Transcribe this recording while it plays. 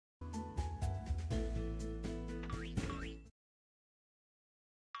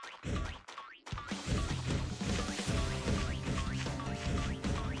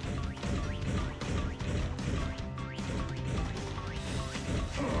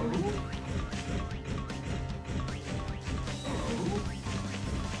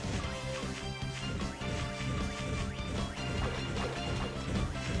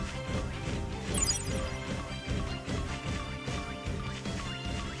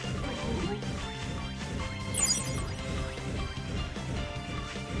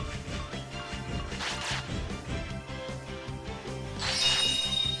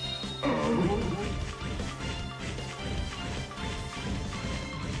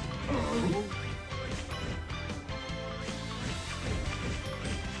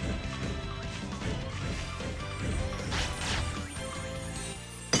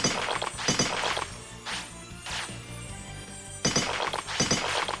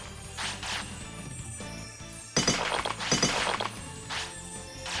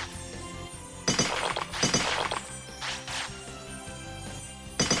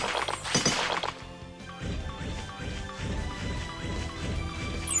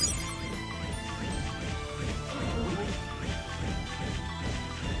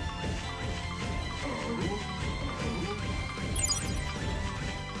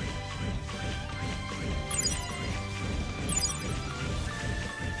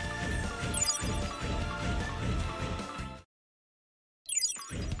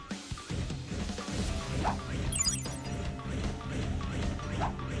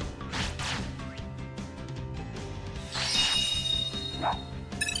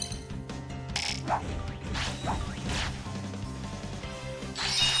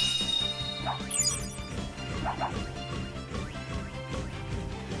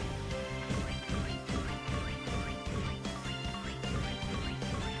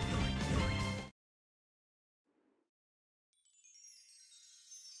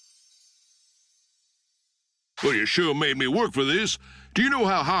Well, you sure made me work for this. Do you know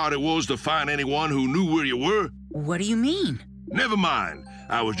how hard it was to find anyone who knew where you were? What do you mean? Never mind.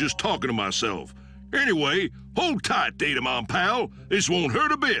 I was just talking to myself. Anyway, hold tight, Digimon pal. This won't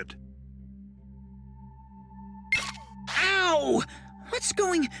hurt a bit. Ow! What's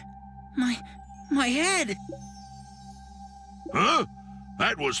going... My head. Huh?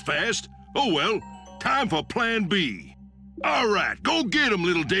 That was fast. Oh well, time for plan B. All right, go get him,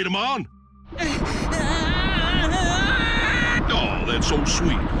 little Digimon. Oh, that's so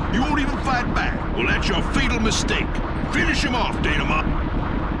sweet. You won't even fight back. Well, that's your fatal mistake. Finish him off, Digimon.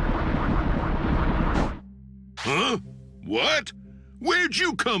 Huh? What? Where'd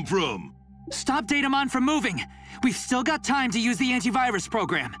you come from? Stop Digimon from moving. We've still got time to use the antivirus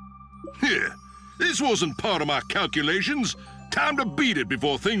program. Here, this wasn't part of my calculations. Time to beat it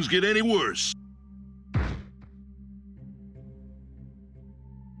before things get any worse.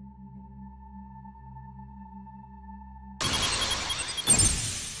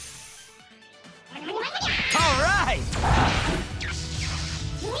 All right!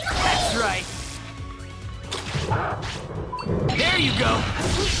 That's right. There you go.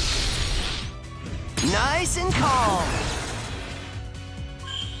 Nice and calm.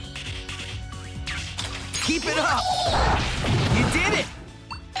 Keep it up. You did it.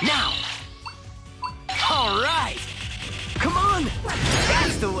 Now. All right. Come on.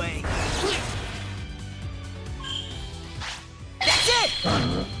 That's the way. That's it.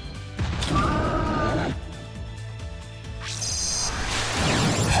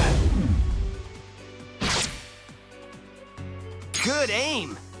 Good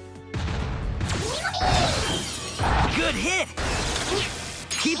aim. Good hit.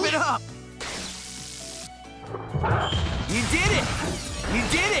 Keep it up. You did it. You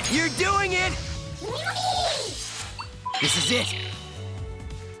did it. You're doing it. This is it.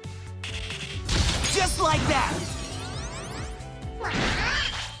 Just like that.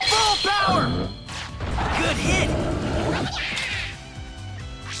 Full power. Good hit.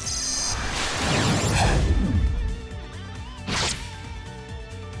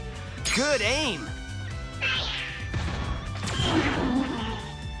 Good aim.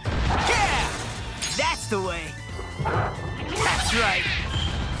 Yeah! That's the way. That's right.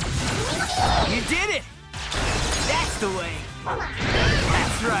 You did it. That's the way.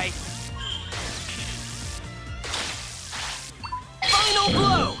 That's right. Final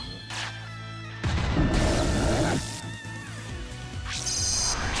blow.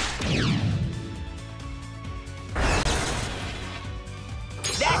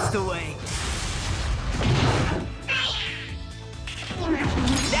 That's the way.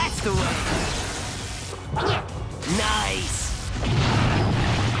 That's the way. Nice.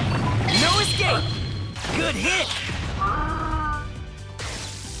 No escape. Good hit.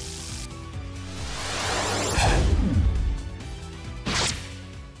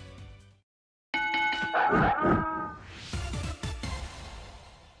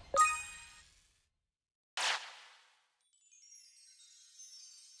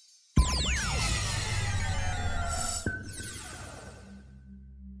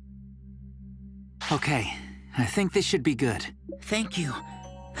 Okay, I think this should be good. Thank you.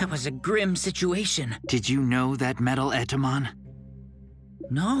 That was a grim situation. Did you know that metal Etamon?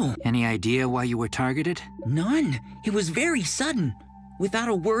 No, Any idea why you were targeted? none. It was very sudden. Without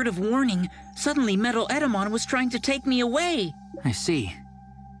a word of warning, suddenly Metal Etamon was trying to take me away. I see.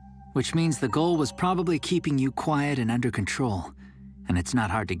 Which means the goal was probably keeping you quiet and under control. And it's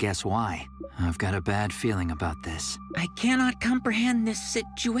not hard to guess why. I've got a bad feeling about this. I cannot comprehend this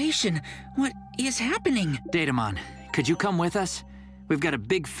situation. What is happening? Digimon, could you come with us? We've got a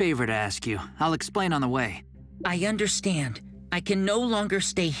big favor to ask you. I'll explain on the way. I understand. I can no longer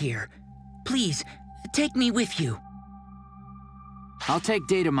stay here. Please, take me with you. I'll take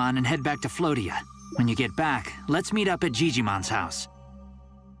Digimon and head back to Floatia. When you get back, let's meet up at Gigimon's house.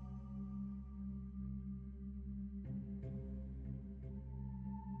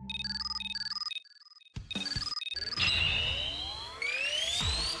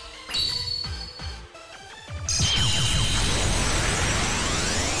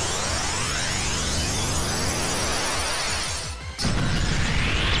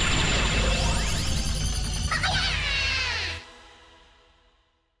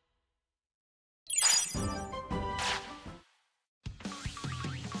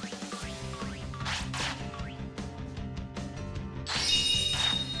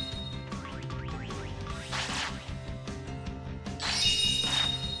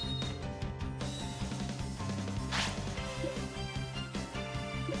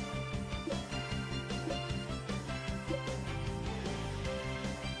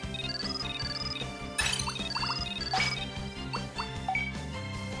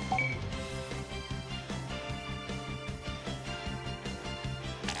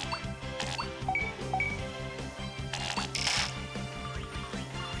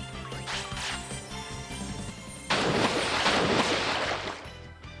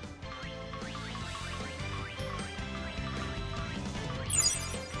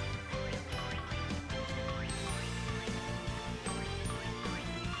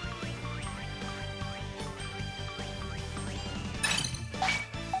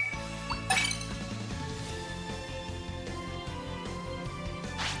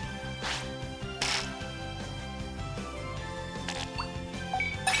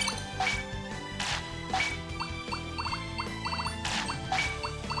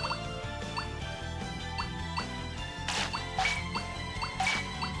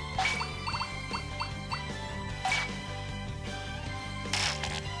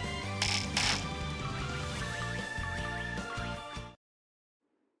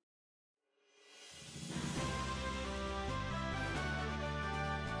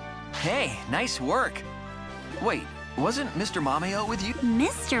 Hey, nice work. Wait, wasn't Mr. Mameo with you?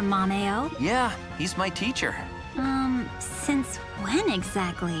 Mr. Mameo? Yeah, he's my teacher. Since when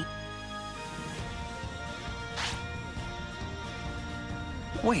exactly?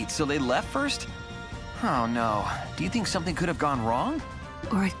 Wait, so they left first? Oh no. Do you think something could have gone wrong?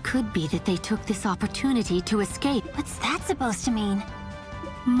 Or it could be that they took this opportunity to escape. What's that supposed to mean?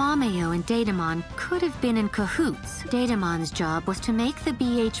 Mameo and Digimon could have been in cahoots. Digimon's job was to make the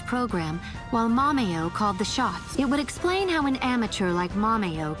BH program, while Mameo called the shots. It would explain how an amateur like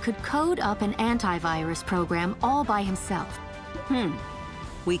Mameo could code up an antivirus program all by himself.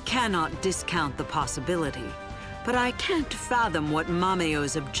 We cannot discount the possibility, but I can't fathom what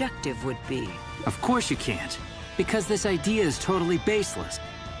Mameo's objective would be. Of course you can't, because this idea is totally baseless.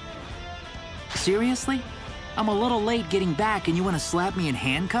 Seriously? I'm a little late getting back and you want to slap me in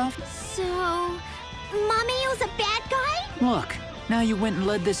handcuffs? So, Mameo's a bad guy? Look, now you went and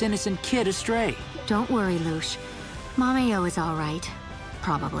led this innocent kid astray. Don't worry, Lush. Mameo is all right.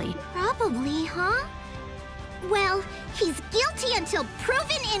 Probably. Probably, huh? Well, he's guilty until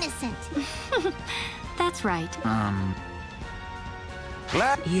proven innocent. That's right.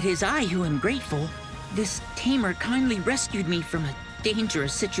 It is I who am grateful. This tamer kindly rescued me from a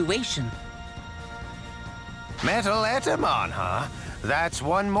dangerous situation. Machinedramon, huh? That's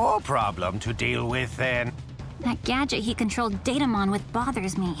one more problem to deal with then. That gadget he controlled Digimon with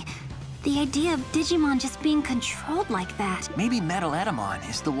bothers me. The idea of Digimon just being controlled like that. Maybe Machinedramon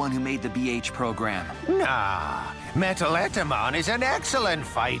is the one who made the BH program. Nah, Machinedramon is an excellent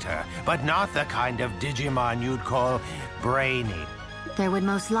fighter, but not the kind of Digimon you'd call brainy. There would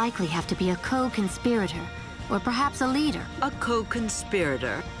most likely have to be a co-conspirator, or perhaps a leader. A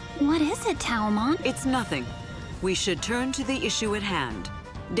co-conspirator. What is it, Taomon? It's nothing. We should turn to the issue at hand.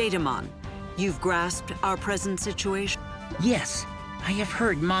 Digimon, you've grasped our present situation? Yes, I have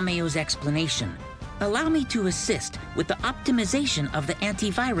heard Mameo's explanation. Allow me to assist with the optimization of the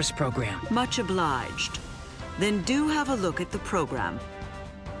antivirus program. Much obliged. Then do have a look at the program.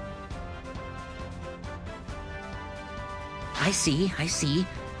 I see.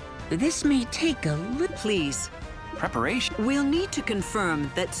 This may take a little... Please. Preparation? We'll need to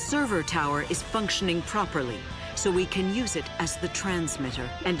confirm that server tower is functioning properly, so we can use it as the transmitter.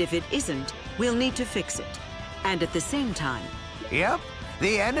 And if it isn't, we'll need to fix it. And at the same time... Yep,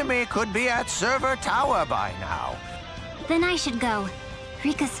 the enemy could be at server tower by now. Then I should go.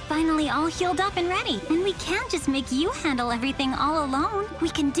 Rika's finally all healed up and ready. And we can't just make you handle everything all alone. We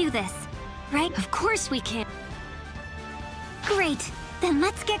can do this, right? Of course we can. Great, then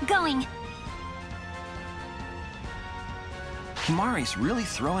let's get going. Mari's really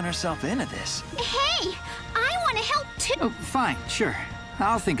throwing herself into this. Hey, I want to help too. Oh, fine, sure.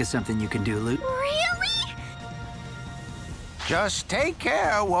 I'll think of something you can do, Lute. Really? Just take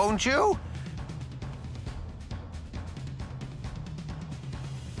care, won't you?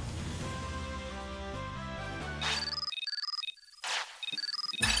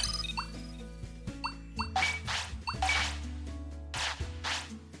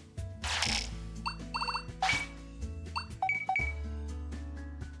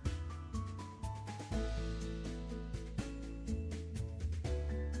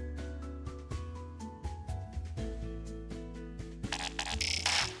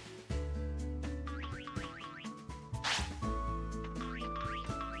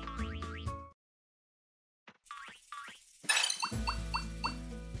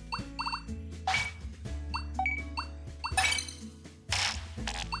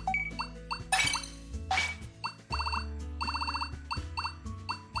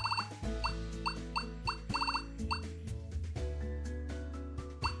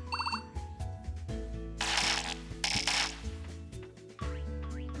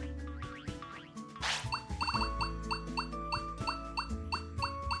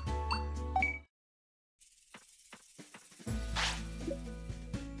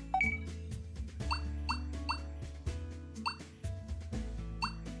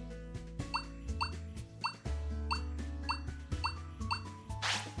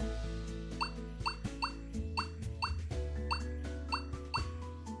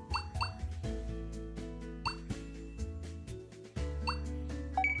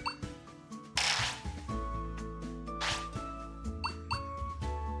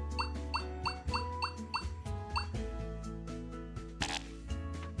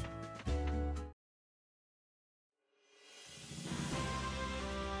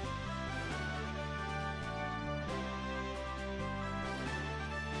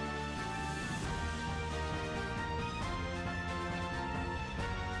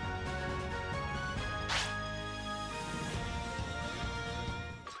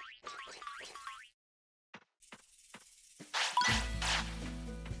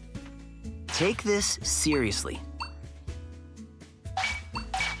 Take this seriously.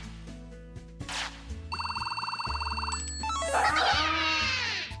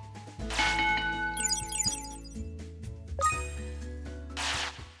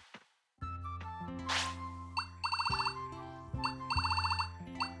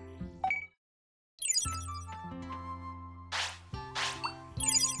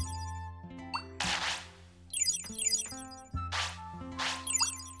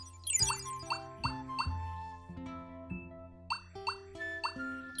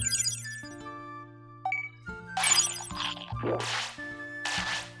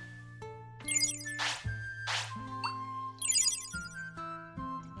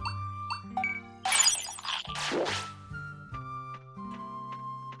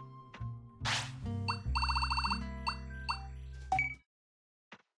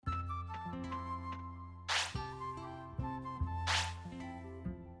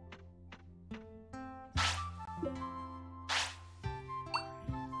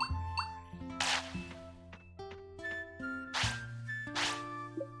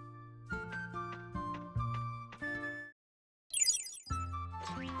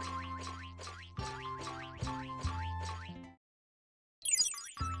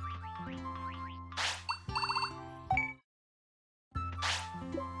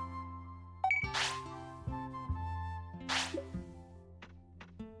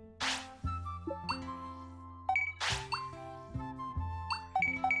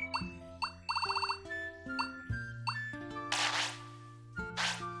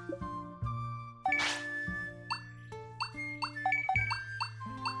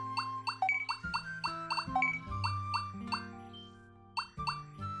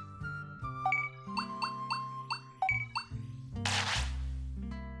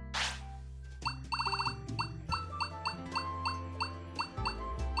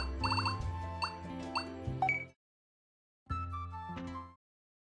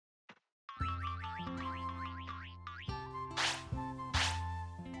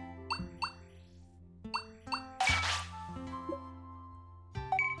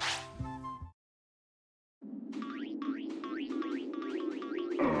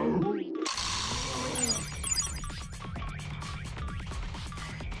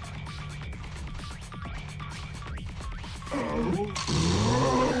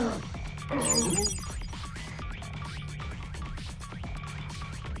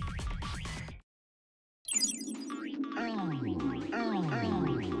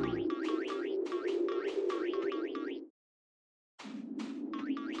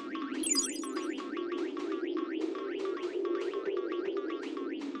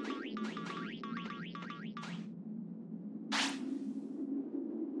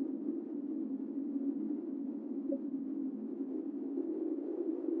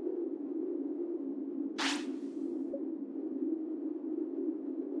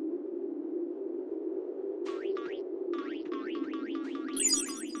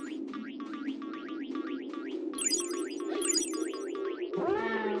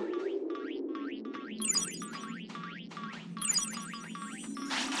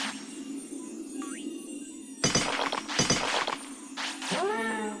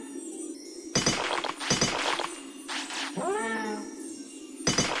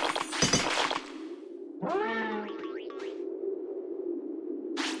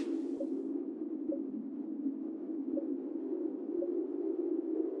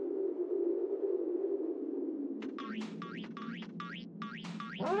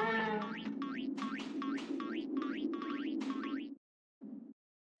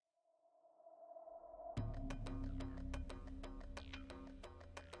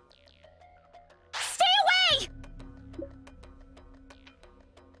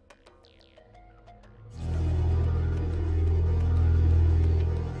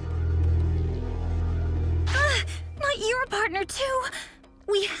 Partner too.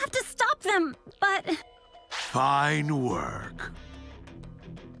 We have to stop them, but... Fine work.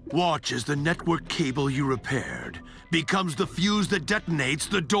 Watch as the network cable you repaired becomes the fuse that detonates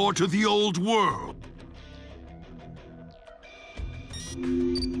the door to the old world.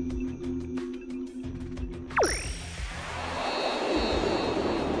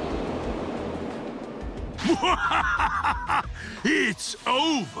 It's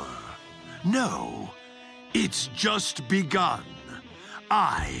over. No. It's just begun.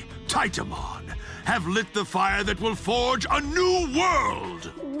 I, Titamon, have lit the fire that will forge a new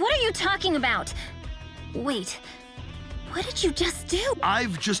world! What are you talking about? Wait, what did you just do?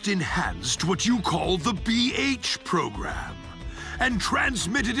 I've just enhanced what you call the BH program and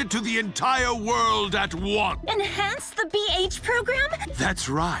transmitted it to the entire world at once. Enhance the BH program? That's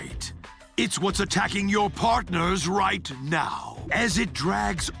right. It's what's attacking your partners right now. As it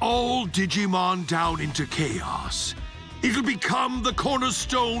drags all Digimon down into chaos, it'll become the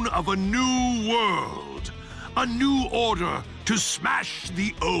cornerstone of a new world. A new order to smash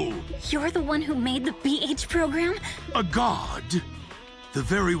the old. You're the one who made the BH program? A god? The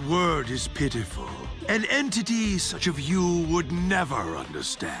very word is pitiful. An entity such of you would never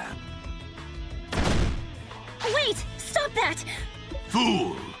understand. Wait! Stop that!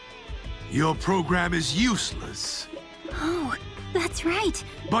 Fool! Your program is useless. Oh, that's right.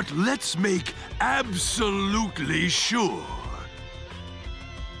 But let's make absolutely sure.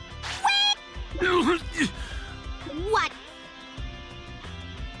 What?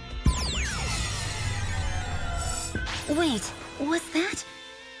 Wait, was that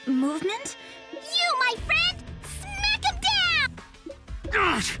movement? You, my friend! Smack him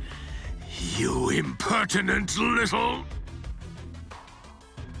down! You impertinent little...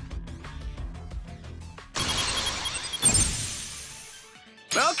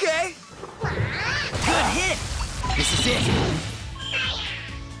 Okay. Good hit. This is it.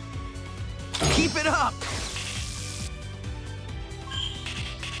 Keep it up.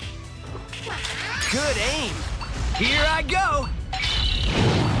 Good aim. Here I go.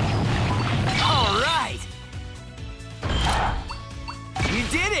 All right. You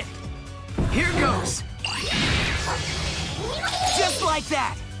did it. Here goes. Just like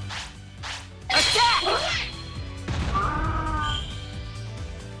that. Attack!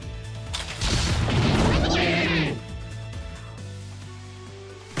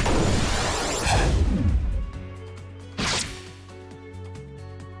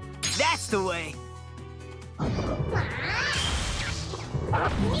 That's the way.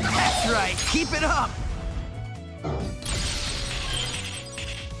 That's right. Keep it up.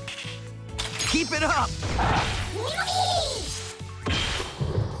 Keep it up.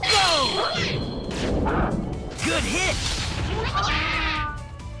 Go! Good hit.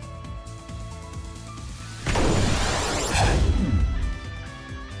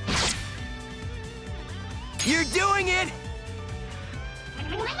 You're doing it.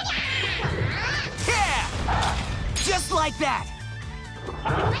 Yeah! Just like that.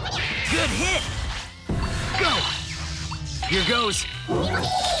 Good hit. Go. Here goes.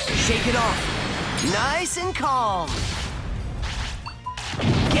 Shake it off. Nice and calm.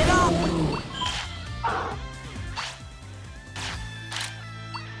 Get up.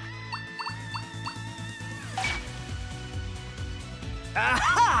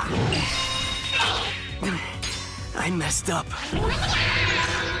 Aha! I messed up.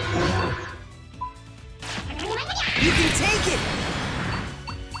 You can take it!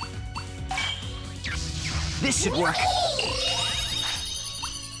 This should work.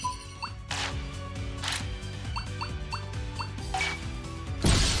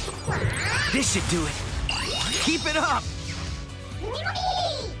 This should do it. Keep it up!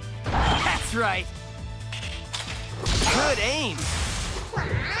 That's right. Good aim.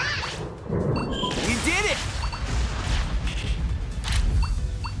 You did it!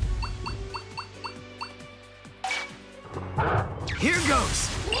 Here goes!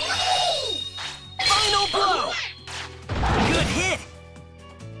 Final blow! Good hit!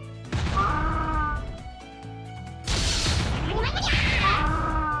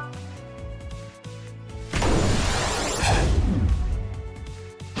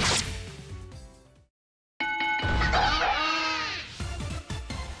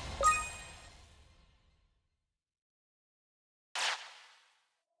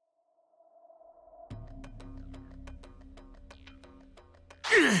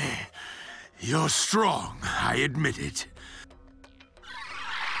 You're strong, I admit it.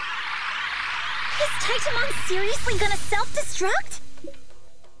 Is Titamon seriously gonna self-destruct?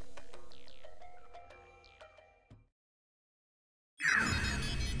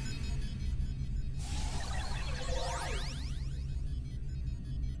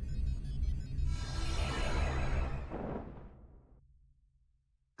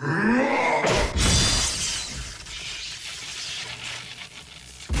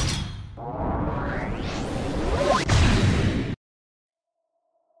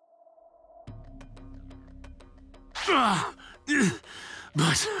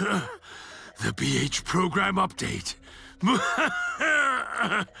 But the BH program update.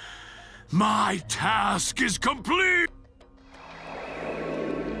 My task is complete.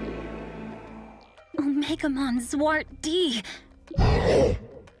 Omegamon Zwart D.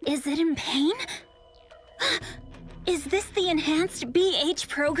 Is it in pain? Is this the enhanced BH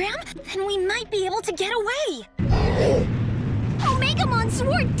program? Then we might be able to get away. Omegamon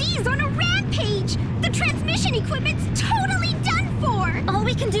Zwart D's on a rampage! The transmission equipment's totally done for? All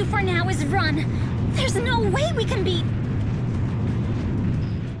we can do for now is run. There's no way we can beat...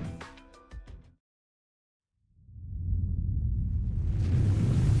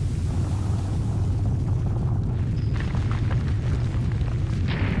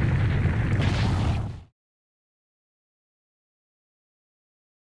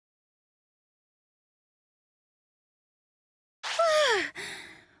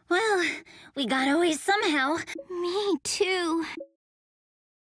 Well, we got away somehow. Me too.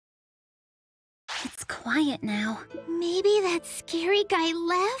 It's quiet now. Maybe that scary guy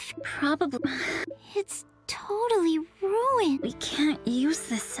left? Probably. It's totally ruined. We can't use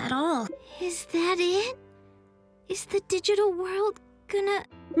this at all. Is that it? Is the digital world gonna...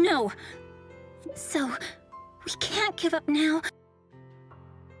 No. So, we can't give up now.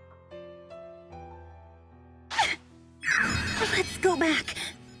 Let's go back.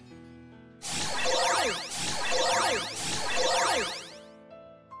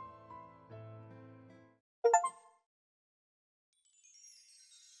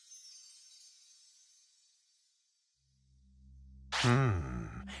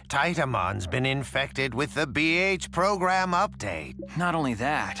 Titamon's been infected with the BH program update. Not only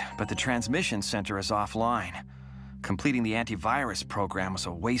that, but the transmission center is offline. Completing the antivirus program was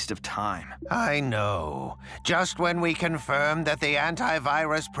a waste of time. I know. Just when we confirmed that the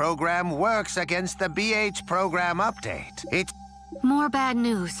antivirus program works against the BH program update, it's... More bad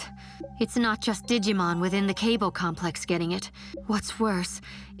news. It's not just Digimon within the cable complex getting it. What's worse,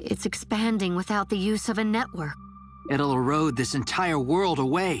 it's expanding without the use of a network. It'll erode this entire world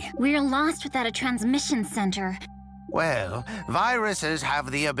away. We're lost without a transmission center. Well, viruses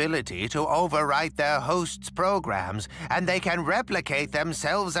have the ability to overwrite their hosts' programs, and they can replicate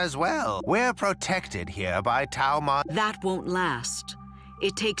themselves as well. We're protected here by Taumon. That won't last.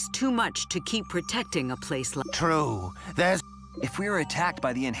 It takes too much to keep protecting a place like... True. There's... If we are attacked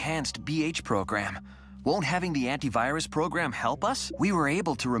by the enhanced BH program, won't having the antivirus program help us? We were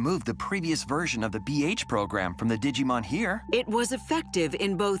able to remove the previous version of the BH program from the Digimon here. It was effective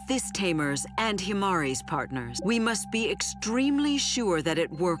in both this tamer's and Himari's partners. We must be extremely sure that it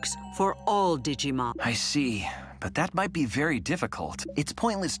works for all Digimon. I see, but that might be very difficult. It's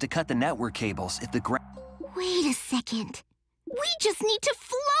pointless to cut the network cables if the Wait a second. We just need to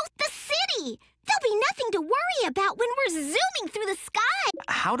float the city! There'll be nothing to worry about when we're zooming through the sky!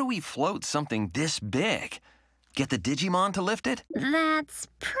 How do we float something this big? Get the Digimon to lift it? That's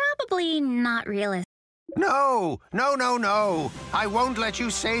probably not realistic. No! No! I won't let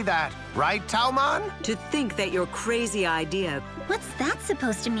you say that. Right, Taumon? To think that your crazy idea... What's that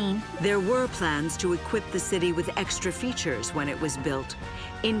supposed to mean? There were plans to equip the city with extra features when it was built,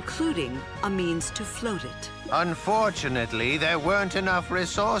 including a means to float it. Unfortunately, there weren't enough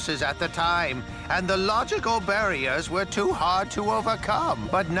resources at the time, and the logical barriers were too hard to overcome.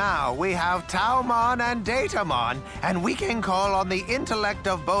 But now we have Taumon and Datamon, and we can call on the intellect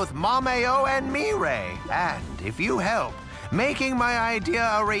of both Mameo and Mirai. And if you help, making my idea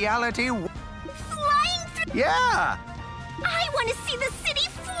a reality... Flying through... Yeah! I want to see the city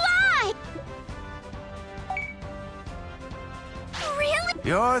fly! Really?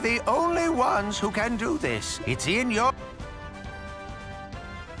 You're the only ones who can do this. It's in your...